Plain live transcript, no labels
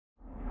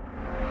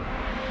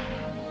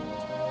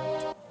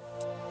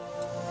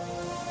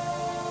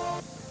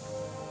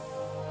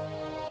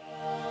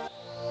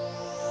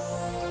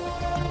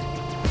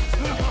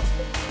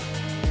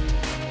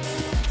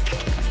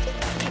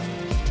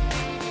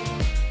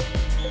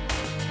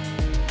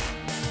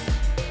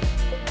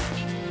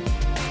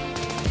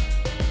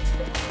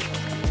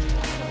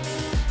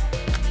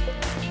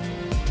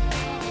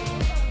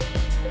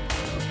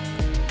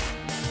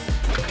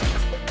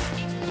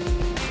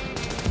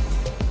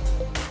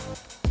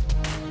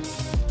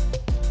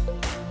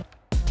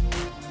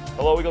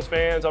Hello, Eagles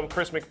fans. I'm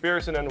Chris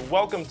McPherson, and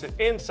welcome to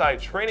Inside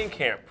Training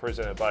Camp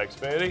presented by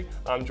Xfinity.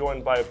 I'm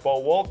joined by Bo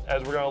Wolf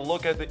as we're going to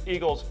look at the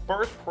Eagles'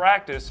 first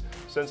practice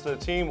since the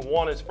team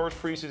won its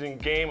first preseason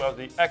game of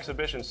the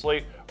exhibition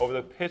slate over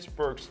the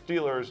Pittsburgh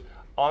Steelers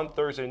on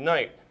Thursday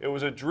night. It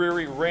was a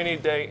dreary, rainy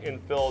day in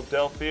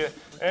Philadelphia,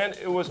 and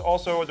it was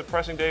also a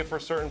depressing day for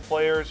certain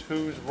players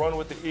whose run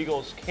with the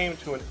Eagles came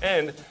to an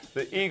end.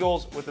 The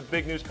Eagles, with the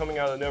big news coming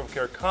out of the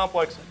NovaCare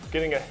complex,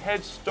 getting a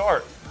head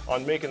start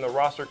on making the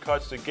roster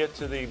cuts to get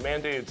to the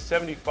mandated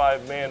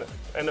 75-man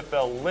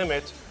NFL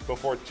limit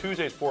before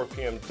Tuesday's 4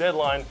 p.m.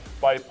 deadline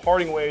by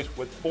parting ways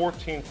with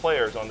 14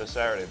 players on this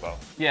Saturday, Bo.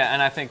 Yeah,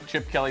 and I think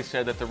Chip Kelly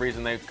said that the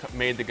reason they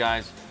made the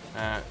guys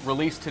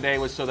release today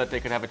was so that they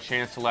could have a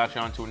chance to latch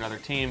on to another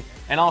team,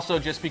 and also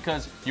just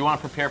because you want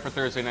to prepare for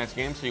Thursday night's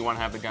game, so you want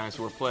to have the guys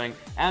who are playing.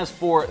 As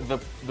for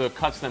the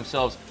cuts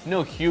themselves,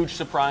 no huge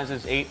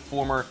surprises. 8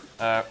 former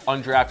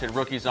undrafted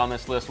rookies on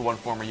this list, 1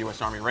 former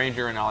U.S. Army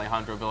Ranger and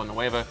Alejandro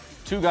Villanueva,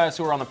 2 guys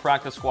who were on the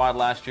practice squad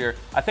last year.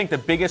 I think the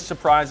biggest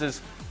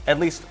surprises, at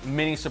least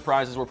mini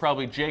surprises, were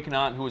probably Jake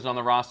Knott, who was on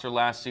the roster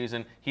last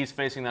season. He's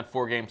facing that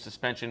 4-game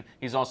suspension.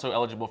 He's also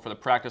eligible for the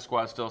practice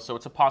squad still, so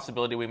it's a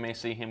possibility we may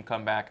see him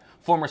come back.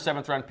 Former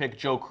 7th-round pick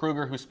Joe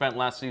Kruger, who spent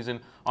last season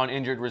on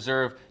injured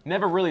reserve,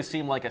 never really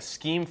seemed like a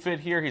scheme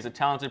fit here. He's a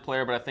talented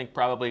player, but I think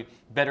probably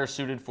better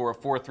suited for a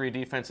 4-3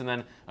 defense. And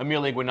then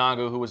Emil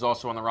Iguanagu, who was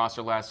also on the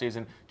roster last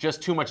season.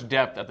 Just too much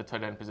depth at the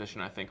tight end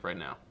position, I think, right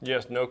now.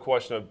 Yes, no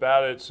question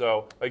about it.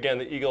 So, again,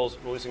 the Eagles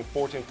releasing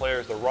 14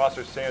 players. The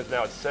roster stands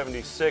now at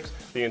 76.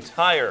 The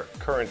entire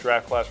current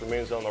draft class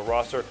remains on the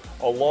roster,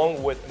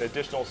 along with an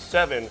additional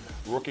 7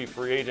 rookie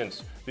free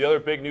agents. The other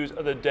big news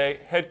of the day,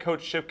 head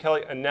coach Chip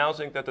Kelly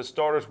announcing that the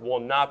starters will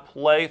not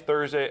play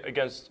Thursday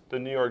against the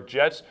New York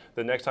Jets.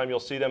 The next time you'll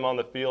see them on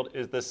the field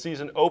is the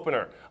season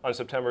opener on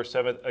September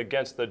 7th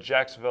against the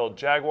Jacksonville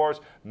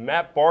Jaguars.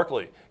 Matt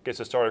Barkley gets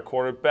to start at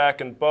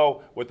quarterback. And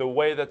Bo, with the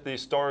way that the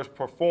Stars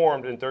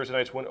performed in Thursday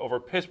night's win over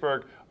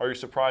Pittsburgh, are you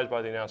surprised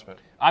by the announcement?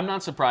 I'm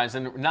not surprised.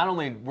 And not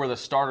only were the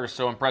starters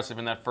so impressive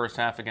in that first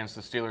half against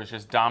the Steelers,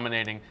 just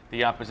dominating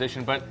the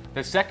opposition, but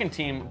the second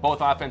team,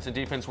 both offense and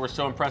defense, were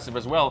so impressive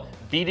as well,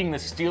 beating the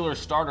Steelers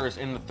starters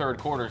in the third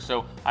quarter.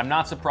 So I'm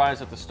not surprised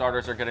that the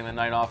starters are getting the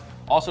night off.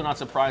 Also not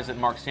surprised that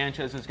Mark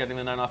Sanchez is getting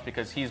the night off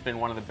because he's been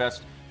one of the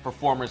best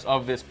performers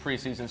of this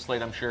preseason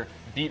slate. I'm sure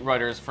beat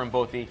writers from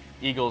both the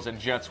Eagles and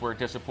Jets were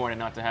disappointed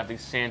not to have the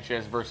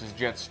Sanchez versus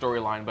Jets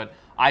storyline, but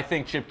I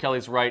think Chip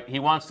Kelly's right. He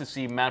wants to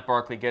see Matt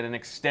Barkley get an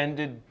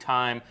extended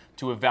time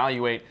to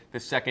evaluate the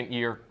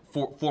second-year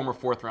former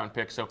 4th-round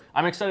pick. So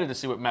I'm excited to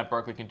see what Matt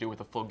Barkley can do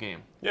with a full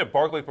game. Yeah,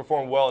 Barkley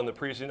performed well in the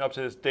preseason up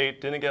to this date.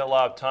 Didn't get a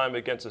lot of time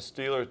against the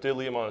Steelers. Did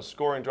lead him on a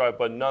scoring drive,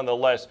 but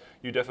nonetheless,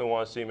 you definitely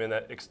want to see him in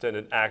that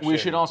extended action. We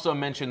should also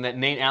mention that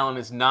Nate Allen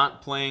is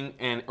not playing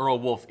and Earl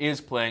Wolff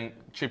is playing.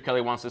 Chip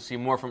Kelly wants to see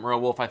more from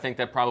Earl Wolff. I think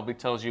that probably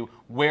tells you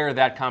where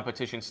that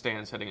competition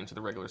stands heading into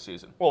the regular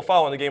season. Well,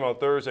 following the game on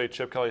Thursday,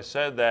 Chip Kelly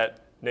said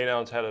that Nate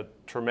Allen's had a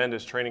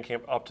tremendous training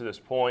camp up to this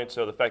point,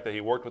 so the fact that he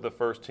worked with the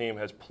first team,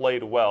 has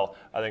played well,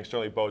 I think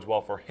certainly bodes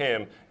well for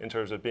him in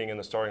terms of being in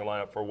the starting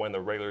lineup for when the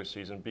regular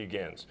season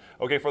begins.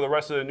 Okay, for the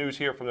rest of the news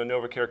here from the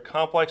NovaCare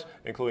complex,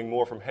 including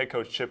more from head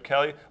coach Chip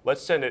Kelly,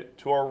 let's send it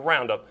to our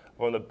roundup of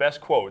one of the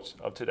best quotes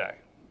of today.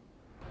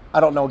 I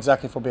don't know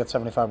exactly if we'll be at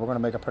 75. We're going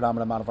to make a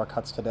predominant amount of our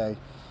cuts today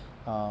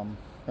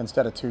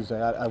instead of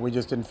Tuesday. We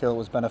just didn't feel it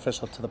was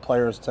beneficial to the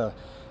players to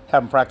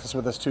have them practice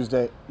with us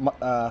Tuesday,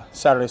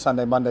 Saturday,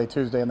 Sunday, Monday,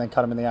 Tuesday, and then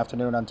cut them in the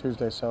afternoon on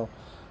Tuesday. So,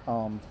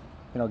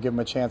 give them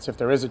a chance if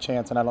there is a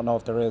chance, and I don't know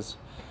if there is.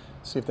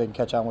 See if they can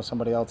catch on with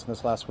somebody else in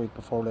this last week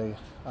before they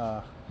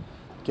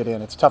get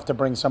in. It's tough to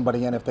bring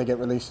somebody in if they get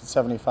released at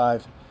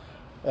 75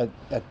 at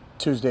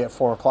Tuesday at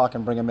 4 o'clock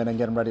and bring them in and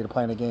get them ready to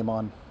play in a game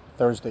on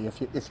Thursday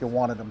if you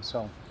wanted them.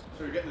 So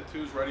you're getting the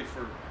twos ready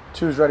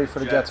for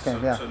the Jets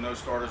game, yeah. So no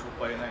starters will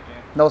play in that game?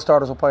 No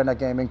starters will play in that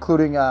game,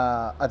 including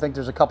I think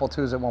there's a couple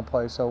twos that won't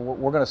play. So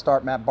we're going to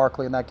start Matt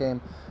Barkley in that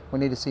game. We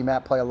need to see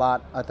Matt play a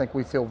lot. I think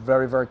we feel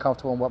very, very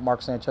comfortable in what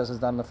Mark Sanchez has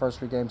done in the first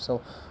 3 games.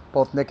 So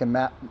both Nick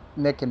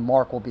and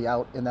Mark will be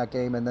out in that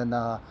game, and then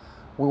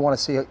we want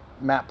to see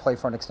Matt play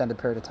for an extended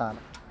period of time.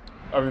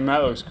 I mean,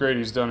 Matt looks great.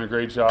 He's done a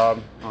great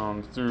job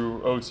through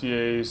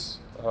OTAs,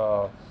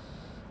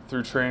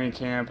 through training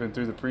camp, and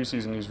through the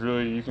preseason. He's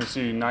really, you can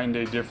see night and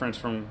day difference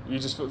from, he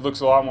just looks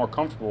a lot more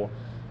comfortable.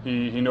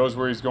 He knows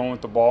where he's going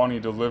with the ball, and he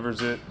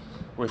delivers it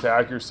with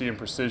accuracy and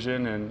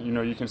precision, and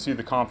you can see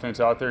the confidence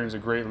out there, and he's a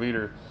great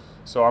leader.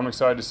 So I'm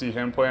excited to see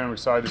him play, and I'm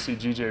excited to see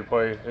GJ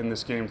play in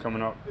this game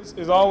coming up.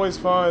 It's always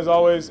fun. It's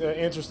always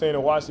interesting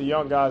to watch the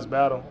young guys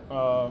battle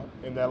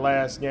in that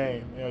last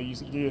game.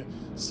 You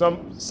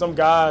some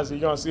guys, you're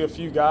gonna see a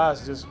few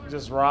guys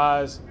just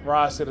rise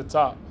to the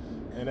top,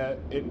 and that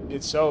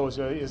it shows.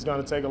 It's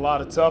gonna take a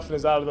lot of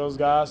toughness out of those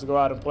guys to go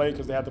out and play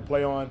because they have to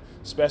play on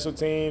special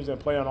teams and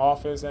play on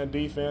offense and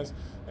defense.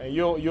 And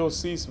you'll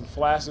see some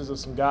flashes of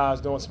some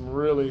guys doing some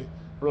really,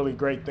 really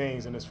great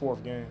things in this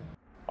 4th game.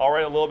 All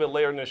right, a little bit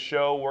later in the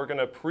show, we're going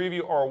to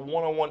preview our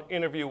one-on-one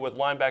interview with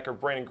linebacker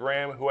Brandon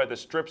Graham, who had the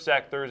strip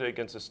sack Thursday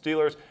against the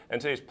Steelers.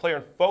 And today's player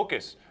in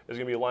focus is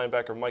going to be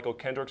linebacker Michael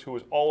Kendricks, who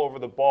was all over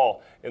the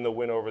ball in the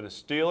win over the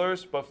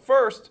Steelers. But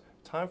first,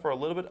 time for a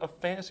little bit of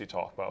fantasy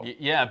talk, Bo.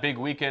 Yeah, big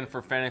weekend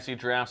for fantasy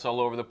drafts all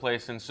over the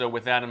place. And so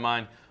with that in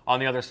mind, on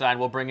the other side,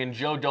 we'll bring in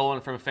Joe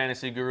Dolan from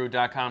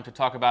FantasyGuru.com to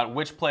talk about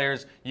which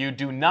players you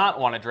do not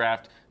want to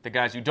draft, the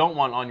guys you don't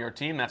want on your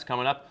team. That's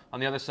coming up on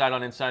the other side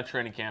on Inside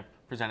Training Camp,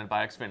 presented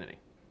by Xfinity.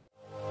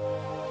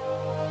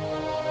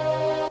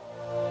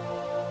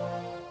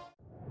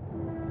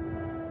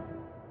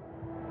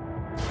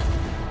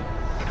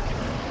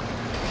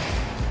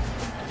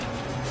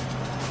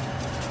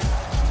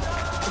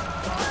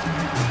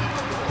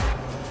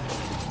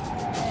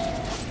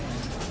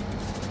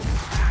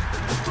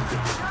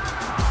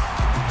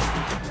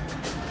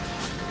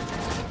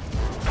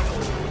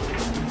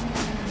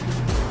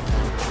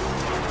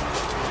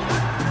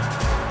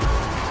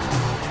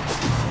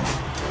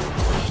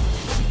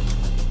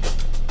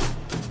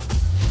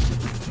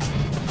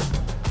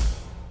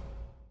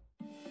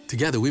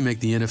 Together, we make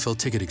the NFL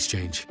Ticket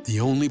Exchange, the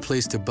only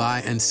place to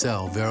buy and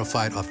sell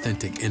verified,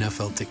 authentic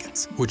NFL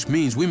tickets, which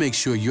means we make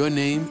sure your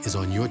name is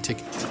on your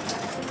ticket.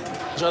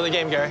 Enjoy the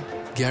game, Gary.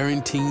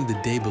 Guaranteeing the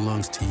day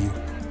belongs to you.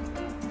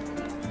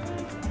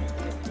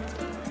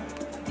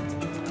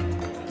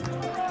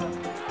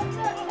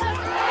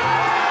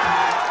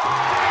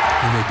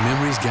 We make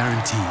memories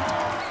guaranteed,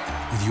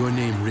 with your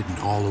name written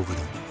all over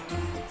them.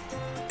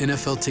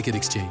 NFL Ticket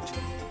Exchange.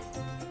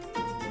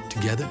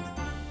 Together,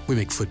 we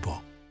make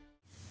football.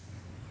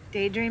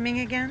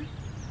 Daydreaming again?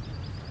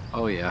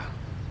 Oh, yeah.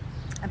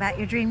 About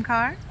your dream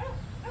car?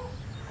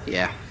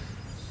 Yeah.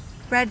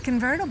 Red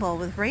convertible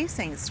with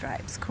racing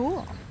stripes.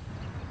 Cool.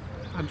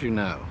 How'd you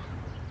know?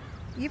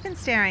 You've been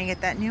staring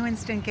at that new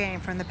instant game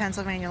from the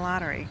Pennsylvania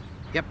Lottery.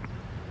 Yep.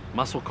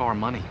 Muscle car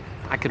money.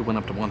 I could win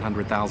up to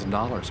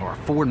 $100,000 or a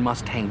Ford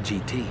Mustang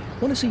GT.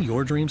 Want to see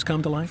your dreams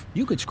come to life?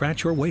 You could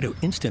scratch your way to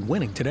instant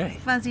winning today.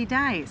 Fuzzy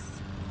dice.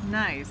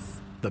 Nice.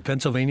 The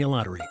Pennsylvania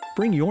Lottery.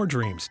 Bring your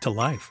dreams to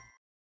life.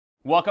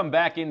 Welcome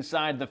back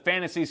inside the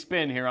Fantasy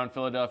Spin here on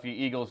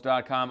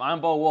PhiladelphiaEagles.com.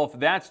 I'm Bo Wolf.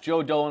 That's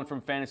Joe Dolan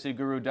from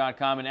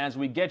FantasyGuru.com. And as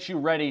we get you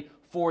ready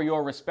for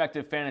your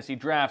respective fantasy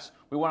drafts,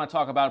 we want to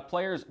talk about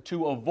players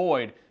to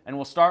avoid. And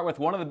we'll start with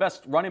one of the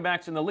best running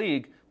backs in the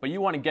league, but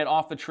you want to get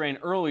off the train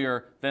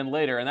earlier than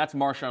later, and that's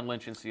Marshawn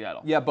Lynch in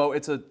Seattle. Yeah, Bo,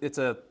 it's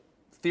a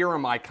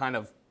theorem I kind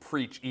of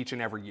preach each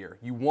and every year.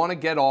 You want to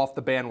get off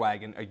the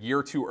bandwagon a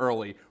year too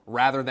early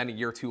rather than a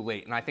year too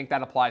late. And I think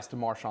that applies to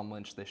Marshawn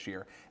Lynch this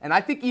year. And I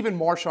think even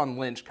Marshawn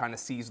Lynch kind of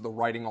sees the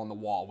writing on the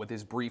wall with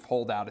his brief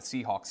holdout at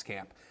Seahawks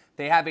camp.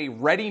 They have a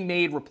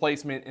ready-made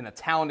replacement in a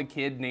talented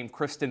kid named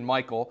Christine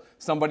Michael,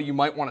 somebody you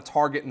might want to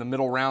target in the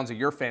middle rounds of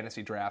your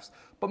fantasy drafts.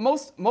 But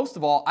most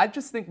of all, I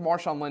just think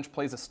Marshawn Lynch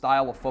plays a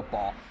style of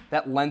football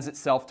that lends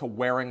itself to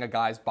wearing a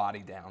guy's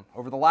body down.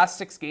 Over the last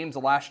 6 games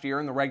of last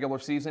year in the regular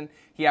season,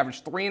 he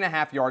averaged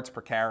 3.5 yards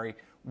per carry,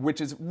 which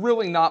is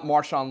really not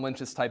Marshawn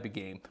Lynch's type of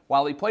game.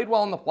 While he played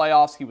well in the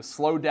playoffs, he was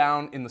slowed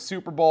down in the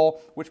Super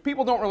Bowl, which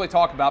people don't really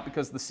talk about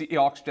because the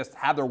Seahawks just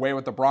had their way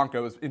with the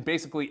Broncos in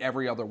basically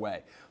every other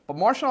way. But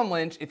Marshawn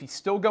Lynch, if he's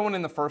still going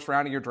in the first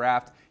round of your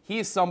draft, he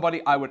is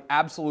somebody I would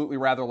absolutely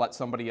rather let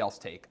somebody else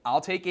take. I'll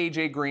take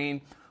A.J.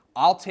 Green.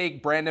 I'll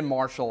take Brandon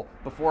Marshall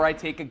before I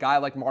take a guy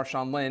like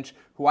Marshawn Lynch,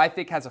 who I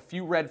think has a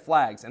few red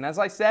flags. And as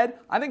I said,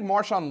 I think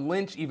Marshawn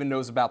Lynch even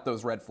knows about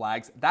those red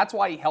flags. That's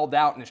why he held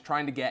out and is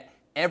trying to get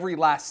every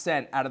last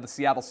cent out of the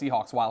Seattle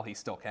Seahawks while he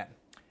still can.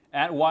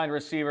 At wide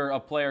receiver, a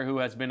player who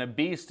has been a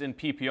beast in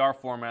PPR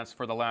formats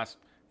for the last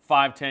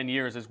 5-10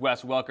 years is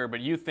Wes Welker, but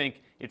you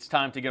think it's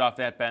time to get off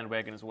that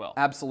bandwagon as well.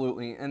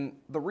 Absolutely, and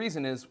the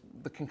reason is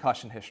the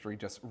concussion history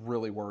just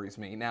really worries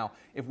me. Now,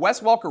 if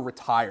Wes Welker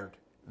retired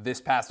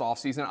this past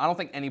offseason, I don't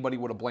think anybody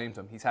would have blamed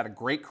him. He's had a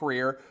great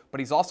career, but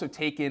he's also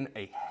taken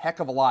a heck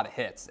of a lot of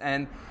hits.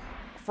 And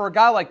for a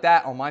guy like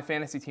that on my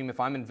fantasy team, if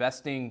I'm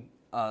investing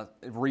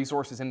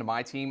resources into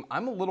my team,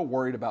 I'm a little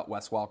worried about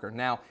Wes Welker.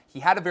 Now, he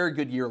had a very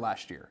good year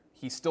last year.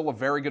 He's still a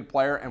very good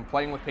player, and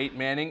playing with Peyton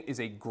Manning is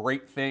a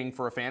great thing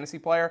for a fantasy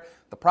player.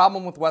 The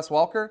problem with Wes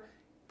Welker,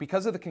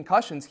 because of the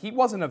concussions, he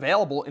wasn't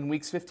available in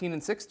weeks 15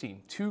 and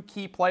 16, 2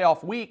 key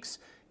playoff weeks.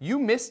 You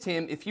missed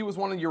him if he was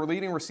one of your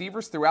leading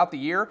receivers throughout the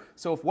year.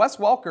 So if Wes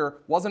Welker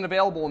wasn't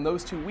available in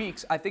those 2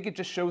 weeks, I think it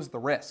just shows the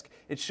risk.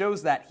 It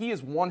shows that he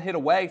is one hit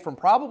away from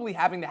probably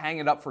having to hang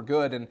it up for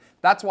good. And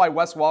that's why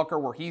Wes Welker,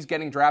 where he's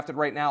getting drafted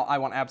right now, I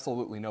want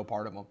absolutely no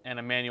part of him. And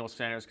Emmanuel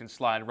Sanders can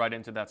slide right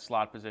into that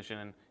slot position,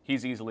 and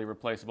he's easily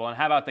replaceable. And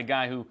how about the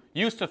guy who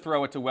used to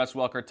throw it to Wes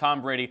Welker,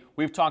 Tom Brady?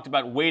 We've talked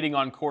about waiting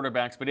on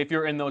quarterbacks, but if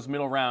you're in those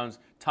middle rounds,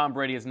 Tom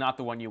Brady is not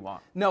the one you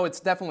want. No, it's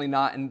definitely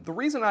not. And the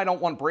reason I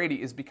don't want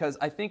Brady is because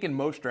I think in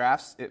most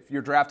drafts, if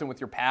you're drafting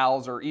with your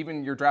pals or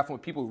even you're drafting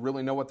with people who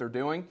really know what they're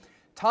doing,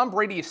 Tom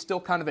Brady is still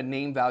kind of a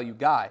name value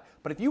guy.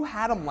 But if you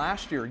had him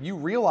last year, you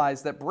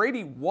realize that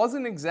Brady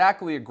wasn't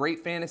exactly a great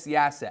fantasy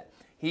asset.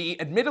 He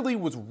admittedly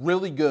was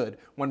really good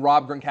when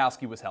Rob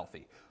Gronkowski was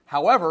healthy.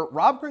 However,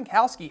 Rob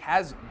Gronkowski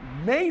has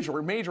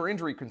major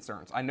injury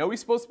concerns. I know he's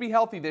supposed to be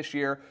healthy this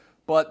year,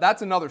 but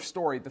that's another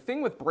story. The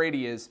thing with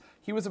Brady is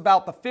he was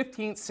about the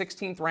 15th,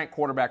 16th ranked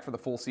quarterback for the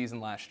full season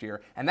last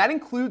year, and that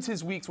includes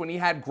his weeks when he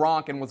had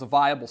Gronk and was a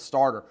viable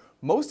starter.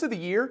 Most of the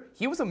year,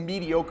 he was a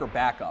mediocre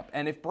backup,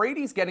 and if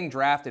Brady's getting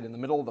drafted in the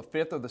middle of the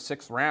 5th or the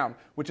 6th round,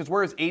 which is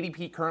where his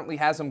ADP currently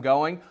has him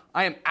going,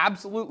 I am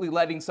absolutely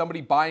letting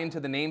somebody buy into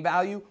the name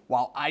value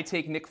while I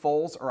take Nick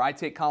Foles or I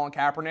take Colin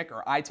Kaepernick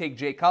or I take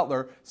Jay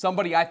Cutler,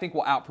 somebody I think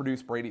will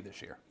outproduce Brady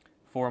this year.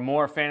 For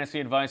more fantasy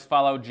advice,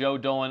 follow Joe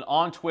Dolan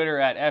on Twitter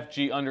at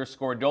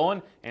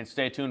FG_Dolan, and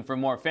stay tuned for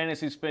more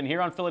Fantasy Spin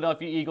here on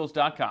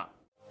PhiladelphiaEagles.com.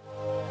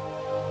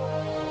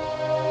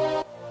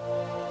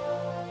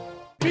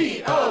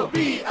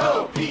 B-O-B-O-P-E-D-I-C,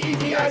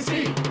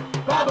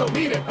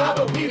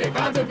 Bob-O-Pedic,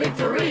 on to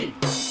victory.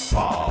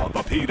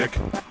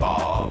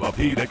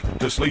 Bob-O-Pedic,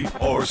 to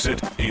sleep or sit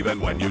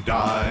even when you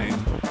dine.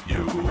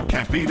 You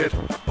can't beat it.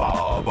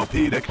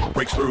 Bob-O-Pedic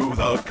breaks through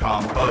the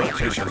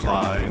competition's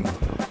line.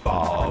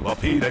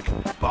 Bob-O-Pedic,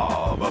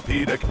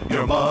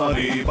 your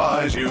money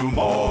buys you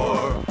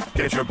more.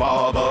 Get your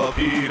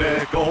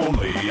Bob-O-Pedic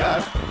only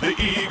at the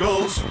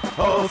Eagles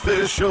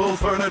official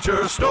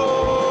furniture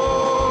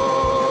store.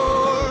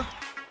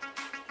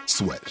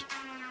 Sweat.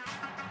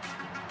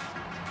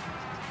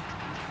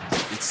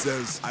 It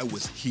says I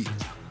was here.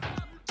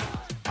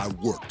 I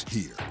worked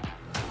here.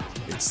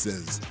 It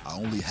says I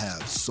only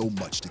have so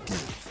much to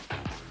give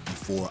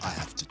before I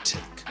have to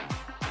take.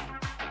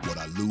 What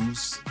I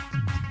lose,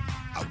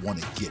 I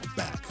want to get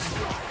back.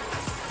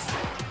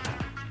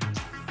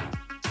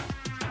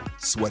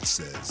 Sweat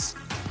says,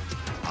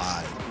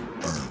 I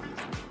earned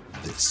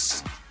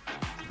this.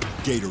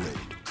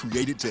 Gatorade,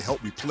 created to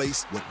help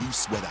replace what you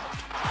sweat out.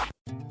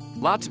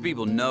 Lots of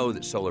people know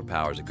that solar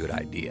power is a good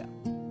idea,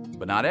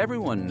 but not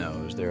everyone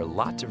knows there are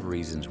lots of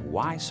reasons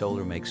why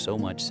solar makes so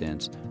much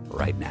sense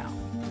right now.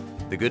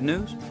 The good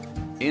news?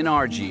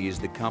 NRG is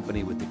the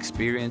company with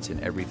experience in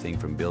everything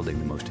from building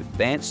the most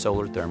advanced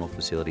solar thermal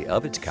facility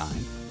of its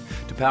kind,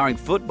 to powering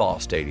football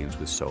stadiums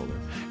with solar,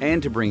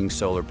 and to bringing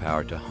solar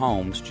power to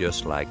homes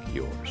just like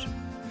yours.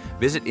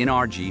 Visit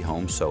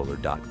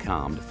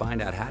nrghomesolar.com to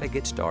find out how to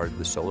get started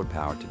with solar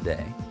power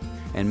today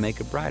and make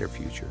a brighter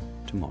future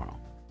tomorrow.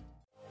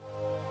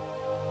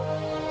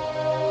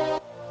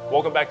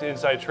 Welcome back to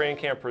Inside Training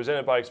Camp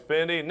presented by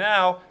Xfinity.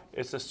 Now,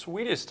 it's the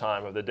sweetest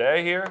time of the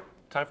day here.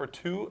 Time for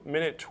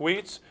 2-minute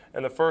tweets.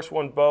 And the first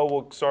one, Bo,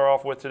 we'll start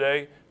off with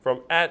today from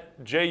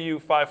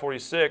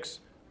 @JU546.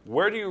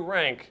 Where do you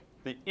rank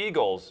the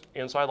Eagles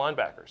inside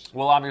linebackers?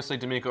 Well, obviously,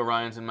 D'Amico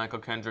Ryans and Michael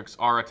Kendricks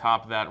are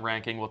atop that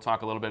ranking. We'll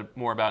talk a little bit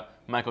more about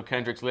Michael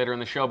Kendricks later in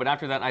the show. But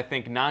after that, I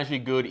think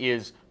Najee Good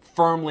is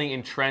firmly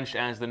entrenched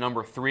as the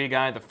number 3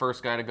 guy, the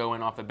first guy to go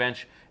in off the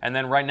bench. And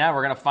then right now,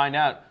 we're going to find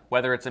out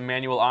whether it's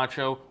Emmanuel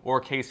Acho or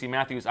Casey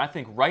Matthews. I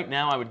think right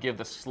now I would give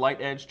the slight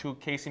edge to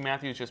Casey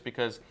Matthews just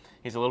because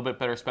he's a little bit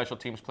better special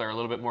teams player, a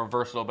little bit more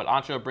versatile, but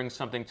Acho brings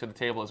something to the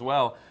table as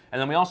well. And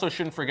then we also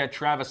shouldn't forget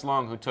Travis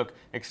Long, who took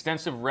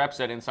extensive reps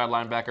at inside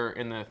linebacker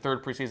in the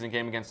 3rd preseason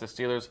game against the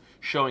Steelers,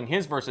 showing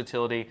his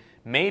versatility.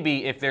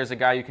 Maybe if there's a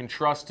guy you can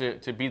trust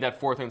to be that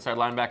 4th inside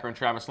linebacker in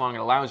Travis Long, it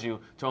allows you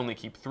to only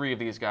keep 3 of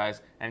these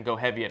guys and go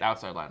heavy at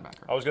outside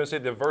linebacker. I was going to say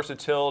the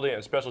versatility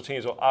and special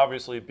teams will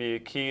obviously be a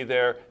key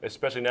there,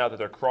 especially now that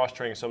they're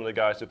cross-training some of the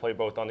guys to play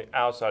both on the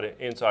outside and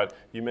inside.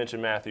 You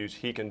mentioned Matthews.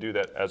 He can do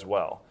that as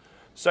well.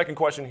 Second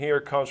question here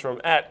comes from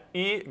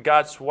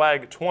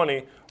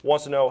 @egotswag20.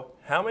 Wants to know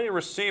how many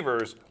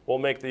receivers will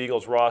make the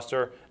Eagles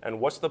roster and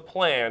what's the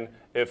plan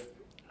if,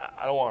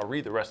 I don't want to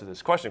read the rest of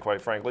this question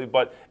quite frankly,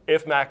 but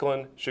if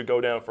Macklin should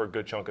go down for a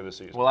good chunk of the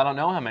season. Well, I don't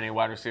know how many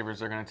wide receivers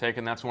they're going to take,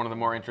 and that's one of the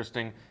more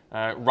interesting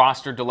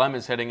roster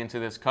dilemmas heading into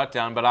this cut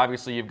down. But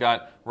obviously you've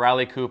got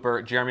Riley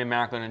Cooper, Jeremy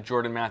Macklin, and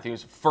Jordan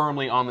Matthews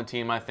firmly on the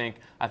team, I think.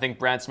 I think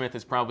Brad Smith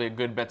is probably a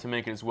good bet to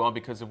make it as well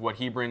because of what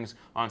he brings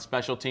on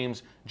special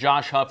teams.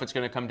 Josh Huff, it's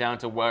going to come down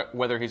to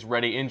whether he's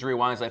ready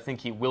injury-wise. I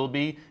think he will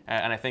be,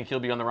 and I think he'll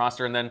be on the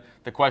roster. And then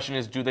the question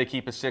is, do they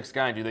keep a 6th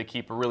guy? Do they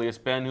keep Aurelius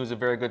Ben, who's a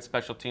very good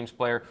special teams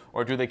player,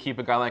 or do they keep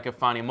a guy like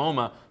Afani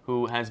Moma,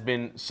 who has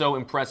been so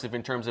impressive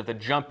in terms of the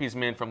jump he's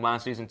made from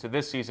last season to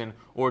this season,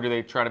 or do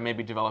they try to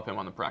maybe develop him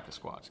on the practice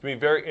squad? It's going to be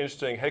very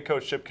interesting. Head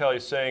coach Chip Kelly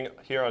is saying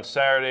here on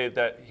Saturday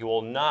that he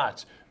will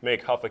not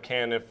make Huff a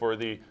candidate for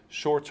the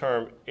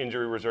short-term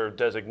injury reserve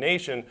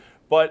designation.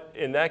 But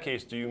in that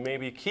case, do you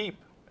maybe keep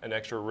an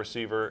extra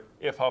receiver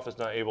if Huff is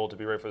not able to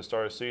be ready for the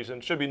start of the season?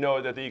 It should be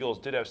noted that the Eagles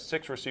did have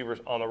 6 receivers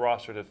on the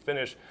roster to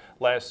finish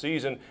last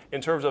season.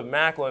 In terms of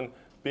Macklin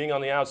being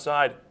on the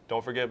outside,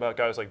 don't forget about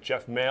guys like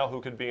Jeff Mail,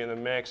 who could be in the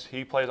mix.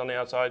 He plays on the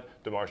outside.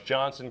 DeMarce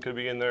Johnson could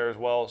be in there as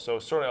well. So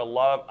certainly a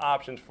lot of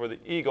options for the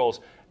Eagles.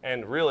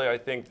 And really, I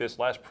think this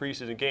last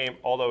preseason game,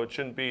 although it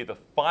shouldn't be the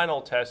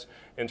final test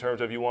in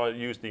terms of you want to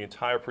use the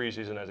entire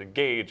preseason as a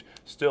gauge,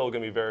 still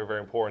going to be very, very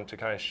important to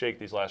kind of shake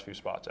these last few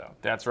spots out.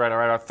 That's right. All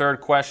right, our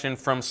third question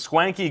from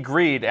Swanky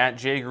Greed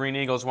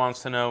 @JGreenEagles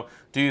wants to know,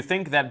 do you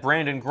think that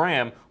Brandon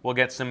Graham will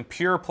get some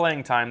pure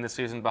playing time this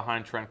season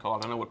behind Trent Cole? I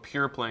don't know what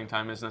pure playing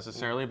time is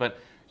necessarily, but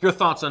Your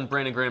thoughts on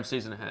Brandon Graham's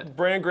season ahead?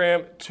 Brandon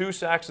Graham, 2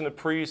 sacks in the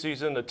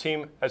preseason. The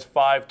team has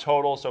 5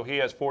 total, so he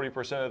has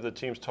 40% of the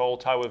team's total,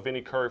 tied with Vinny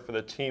Curry for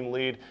the team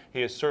lead.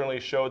 He has certainly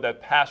showed that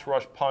pass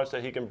rush punch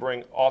that he can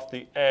bring off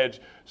the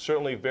edge.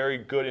 Certainly very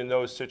good in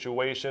those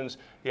situations.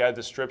 He had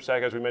the strip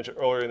sack, as we mentioned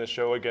earlier in the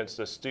show, against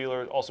the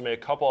Steelers. Also made a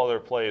couple other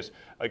plays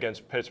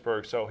against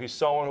Pittsburgh. So he's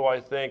someone who I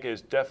think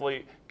is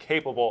definitely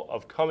capable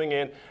of coming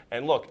in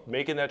and, look,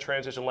 making that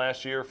transition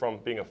last year from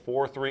being a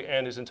 4-3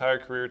 end his entire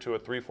career to a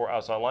 3-4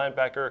 outside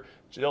linebacker,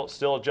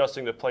 still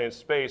adjusting to play in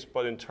space.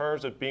 But in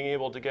terms of being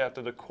able to get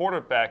after the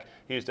quarterback,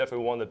 he is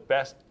definitely one of the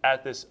best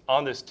at this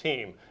on this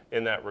team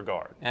in that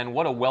regard. And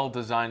what a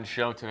well-designed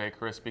show today,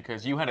 Chris,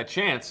 because you had a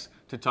chance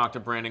to talk to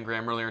Brandon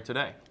Graham earlier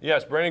today.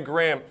 Yes, Brandon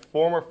Graham,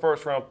 former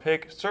first-round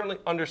pick, certainly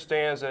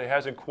understands that he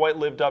hasn't quite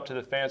lived up to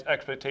the fans'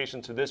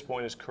 expectations to this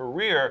point in his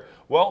career.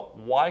 Well,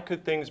 why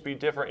could things be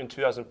different in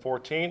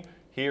 2014?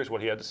 Here's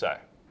what he had to say.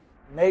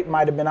 Nate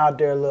might have been out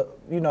there a little,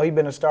 he's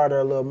been a starter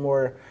a little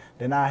more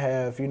than I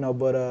have,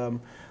 but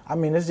I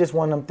mean, it's just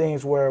one of them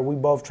things where we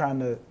both trying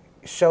to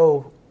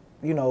show,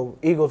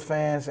 Eagles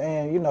fans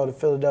and, the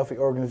Philadelphia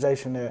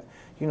organization that,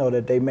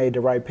 that they made the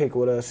right pick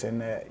with us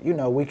and that,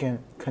 we can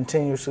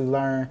continuously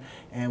learn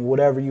and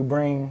whatever you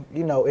bring,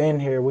 in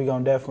here, we're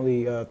going to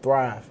definitely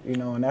thrive,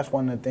 and that's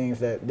one of the things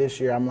that this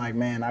year I'm like,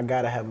 man, I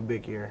got to have a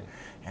big year.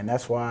 And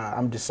that's why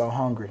I'm just so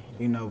hungry,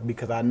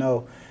 because I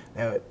know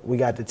that we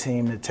got the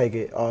team to take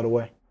it all the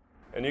way.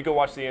 And you can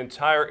watch the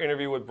entire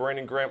interview with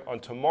Brandon Graham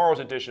on tomorrow's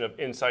edition of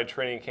Inside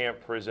Training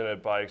Camp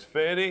presented by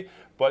Xfinity.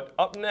 But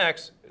up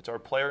next, it's our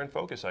Player in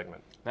Focus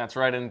segment. That's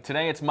right, and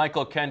today it's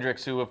Michael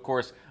Kendricks, who, of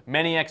course,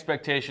 many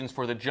expectations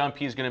for the jump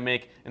he's going to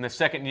make in the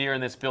second year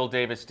in this Bill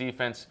Davis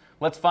defense.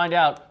 Let's find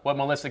out what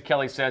Melissa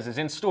Kelly says is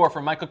in store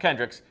for Michael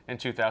Kendricks in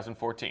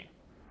 2014.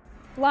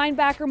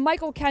 Linebacker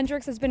Michael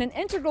Kendricks has been an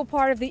integral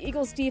part of the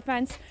Eagles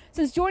defense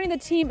since joining the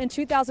team in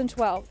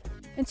 2012.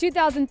 In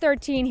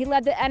 2013, he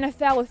led the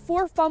NFL with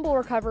 4 fumble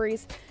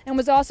recoveries and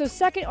was also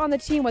second on the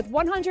team with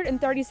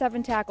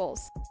 137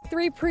 tackles.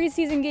 3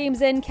 preseason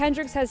games in,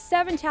 Kendricks has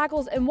 7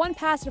 tackles and 1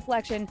 pass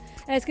deflection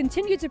and has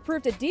continued to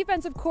prove to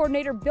defensive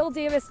coordinator Bill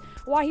Davis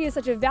why he is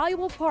such a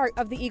valuable part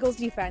of the Eagles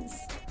defense.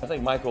 I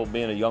think Michael,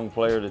 being a young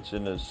player that's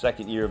in the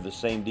second year of the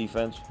same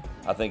defense,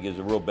 I think is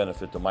a real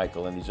benefit to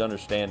Michael, and he's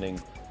understanding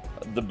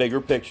the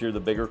bigger picture, the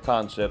bigger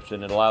concepts,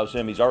 and it allows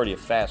him, he's already a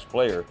fast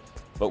player,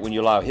 but when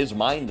you allow his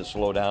mind to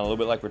slow down, a little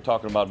bit like we're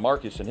talking about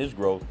Marcus and his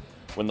growth,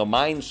 when the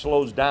mind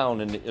slows down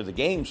and the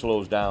game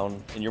slows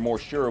down and you're more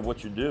sure of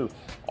what you do,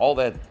 all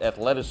that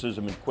athleticism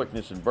and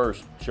quickness and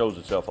burst shows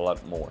itself a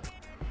lot more.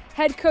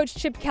 Head coach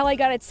Chip Kelly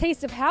got a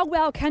taste of how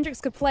well Kendricks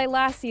could play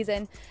last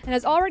season and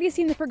has already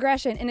seen the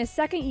progression in his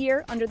second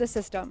year under the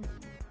system.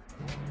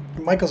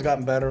 Michael's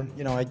gotten better,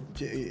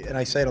 and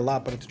I say it a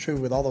lot, but it's true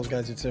with all those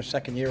guys. It's their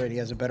second year, and he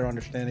has a better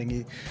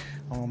understanding.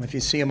 If you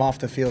see him off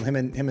the field, him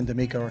and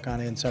D'Amico are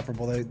kind of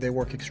inseparable. They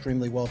work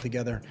extremely well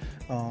together.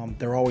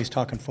 They're always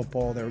talking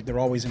football. They're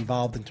always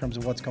involved in terms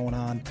of what's going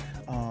on.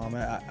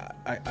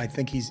 I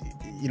think he's,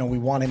 we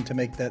want him to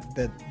make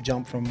that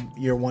jump from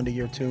year 1 to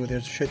year 2.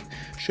 There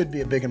should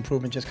be a big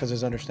improvement just because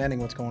his understanding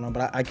what's going on.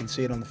 But I can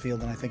see it on the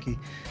field, and I think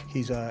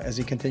he's as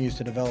he continues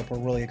to develop, we're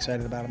really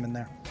excited about him in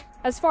there.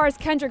 As far as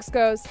Kendricks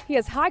goes, he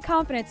has high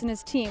confidence in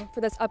his team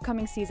for this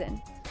upcoming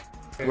season.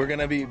 We're going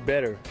to be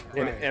better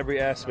in every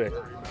aspect.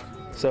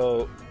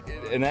 So,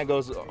 and that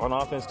goes on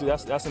offense too.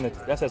 That's as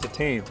a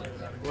team.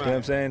 You know what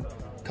I'm saying?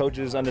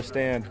 Coaches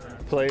understand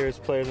players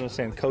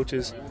understand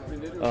coaches.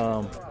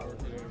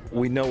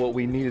 We know what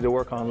we needed to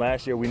work on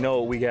last year. We know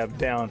what we have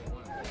down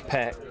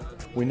pat.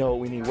 We know what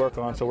we need to work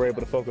on, so we're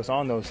able to focus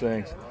on those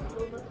things.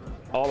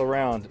 All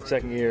around,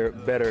 second year,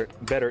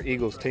 better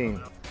Eagles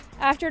team.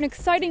 After an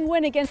exciting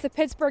win against the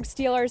Pittsburgh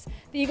Steelers,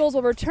 the Eagles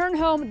will return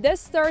home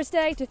this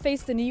Thursday to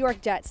face the New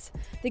York Jets.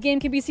 The game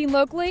can be seen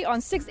locally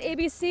on 6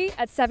 ABC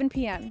at 7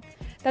 p.m.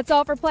 That's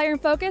all for Player in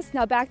Focus.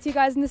 Now back to you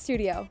guys in the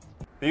studio.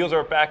 The Eagles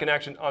are back in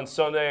action on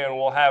Sunday, and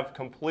we'll have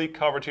complete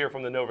coverage here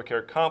from the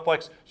NovaCare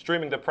Complex,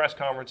 streaming the press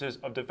conferences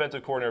of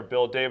defensive coordinator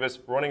Bill Davis,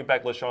 running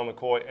back LaShawn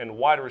McCoy, and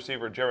wide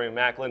receiver Jeremy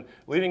Maclin,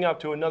 leading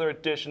up to another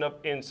edition of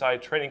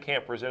Inside Training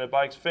Camp presented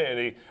by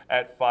Xfinity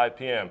at 5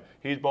 p.m.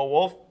 He's Bo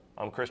Wolf.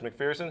 I'm Chris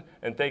McPherson,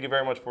 and thank you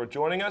very much for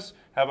joining us.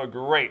 Have a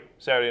great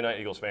Saturday night,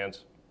 Eagles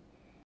fans.